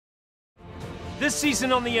This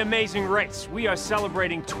season on The Amazing Race, we are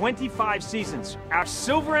celebrating 25 seasons, our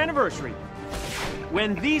silver anniversary,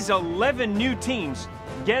 when these 11 new teams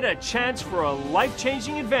get a chance for a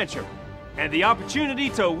life-changing adventure and the opportunity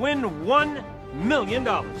to win $1 million.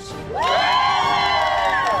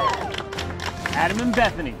 Adam and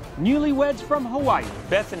Bethany, newlyweds from Hawaii.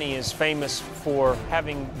 Bethany is famous for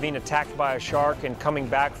having been attacked by a shark and coming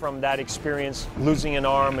back from that experience, losing an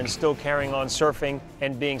arm and still carrying on surfing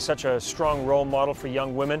and being such a strong role model for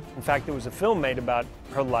young women. In fact, there was a film made about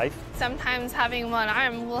her life. Sometimes having one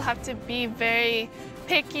arm, we'll have to be very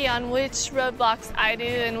picky on which roadblocks I do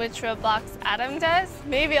and which roadblocks Adam does.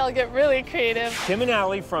 Maybe I'll get really creative. Tim and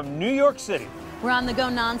Allie from New York City. We're on the go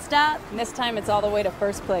nonstop. And this time it's all the way to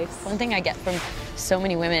first place. One thing I get from so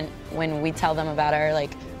many women when we tell them about our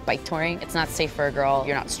bike touring, it's not safe for a girl,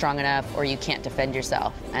 you're not strong enough, or you can't defend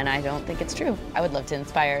yourself. And I don't think it's true. I would love to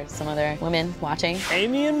inspire some other women watching.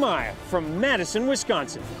 Amy and Maya from Madison,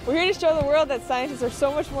 Wisconsin. We're here to show the world that scientists are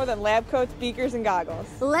so much more than lab coats, beakers, and goggles.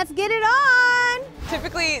 Let's get it on!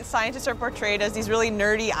 Typically, scientists are portrayed as these really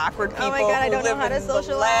nerdy, awkward people oh my God, I who don't know live how to in the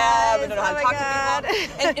socialize. lab and don't know how Oh to my talk to God.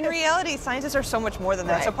 people. And in reality, scientists are so much more than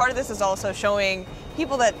that. Right. So part of this is also showing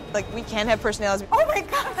people that we can have personalities. Oh my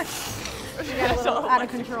gosh! You got a little out of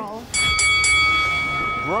control.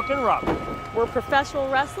 Brooke and Robert. We're professional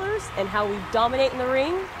wrestlers, and how we dominate in the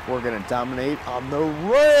ring. We're gonna dominate on the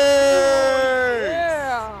race!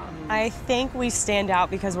 Yeah! I think we stand out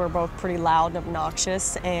because we're both pretty loud and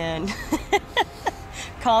obnoxious and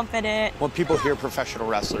confident. When people hear professional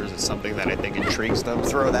wrestlers, it's something that I think intrigues them.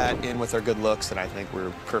 Throw that in with our good looks, and I think we're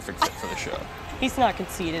a perfect fit for the show. He's not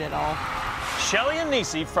conceited at all. Shelly and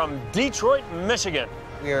Nisi from Detroit, Michigan.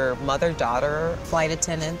 We're mother-daughter flight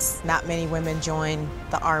attendants. Not many women join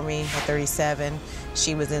the Army at 37.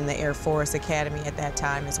 She was in the Air Force Academy at that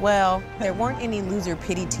time as well. There weren't any loser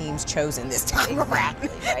pity teams chosen this time around.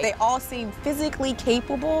 Right. They all seem physically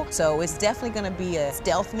capable, so it's definitely going to be a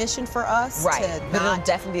stealth mission for us. Right, To but not... it'll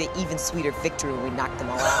definitely be an even sweeter victory when we knock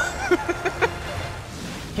them all out.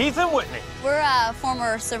 Keith and Whitney. We're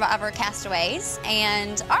former Survivor castaways,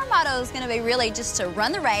 and our motto is going to be really just to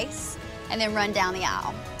run the race and then run down the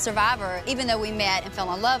aisle. Survivor, even though we met and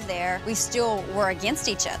fell in love there, we still were against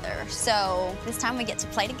each other. So this time we get to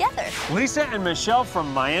play together. Lisa and Michelle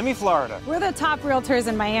from Miami, Florida. We're the top realtors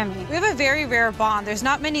in Miami. We have a very rare bond. There's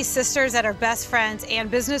not many sisters that are best friends and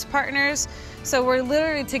business partners, so we're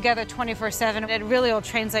literally together 24/7. It really will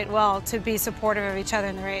translate well to be supportive of each other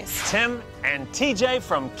in the race. Tim and TJ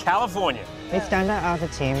from California. We stand out as a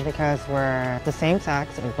team because we're the same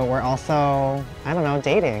sex, but we're also, I don't know,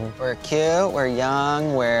 dating. We're cute, we're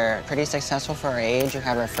young, we're pretty successful for our age. We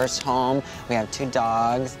have our first home, we have 2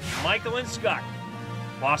 dogs. Michael and Scott,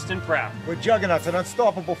 Boston proud. We're juggernauts, an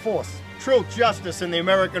unstoppable force. True justice in the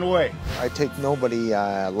American way. I take nobody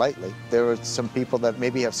lightly. There are some people that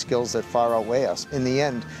maybe have skills that far outweigh us. In the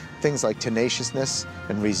end, things like tenaciousness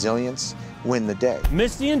and resilience win the day.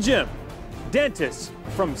 Misty and Jim, dentists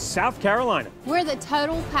from South Carolina. We're the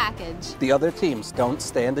total package. The other teams don't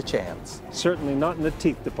stand a chance. Certainly not in the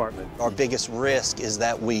teeth department. Our biggest risk is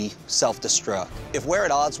that we self-destruct. If we're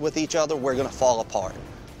at odds with each other, we're going to fall apart.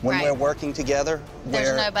 When we're working together,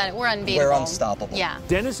 we're unbeatable. We're unstoppable. Yeah.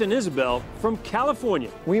 Dennis and Isabel from California.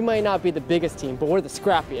 We might not be the biggest team, but we're the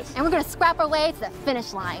scrappiest. And we're going to scrap our way to the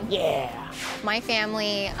finish line. Yeah. My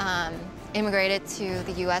family immigrated to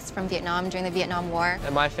the U.S. from Vietnam during the Vietnam War.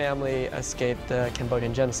 And my family escaped the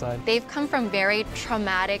Cambodian genocide. They've come from very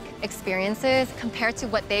traumatic experiences compared to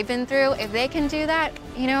what they've been through. If they can do that,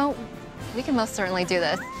 you know, we can most certainly do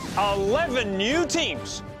this. 11 new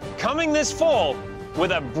teams coming this fall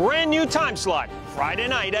with a brand new time slot, Friday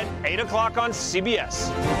night at 8 o'clock on CBS.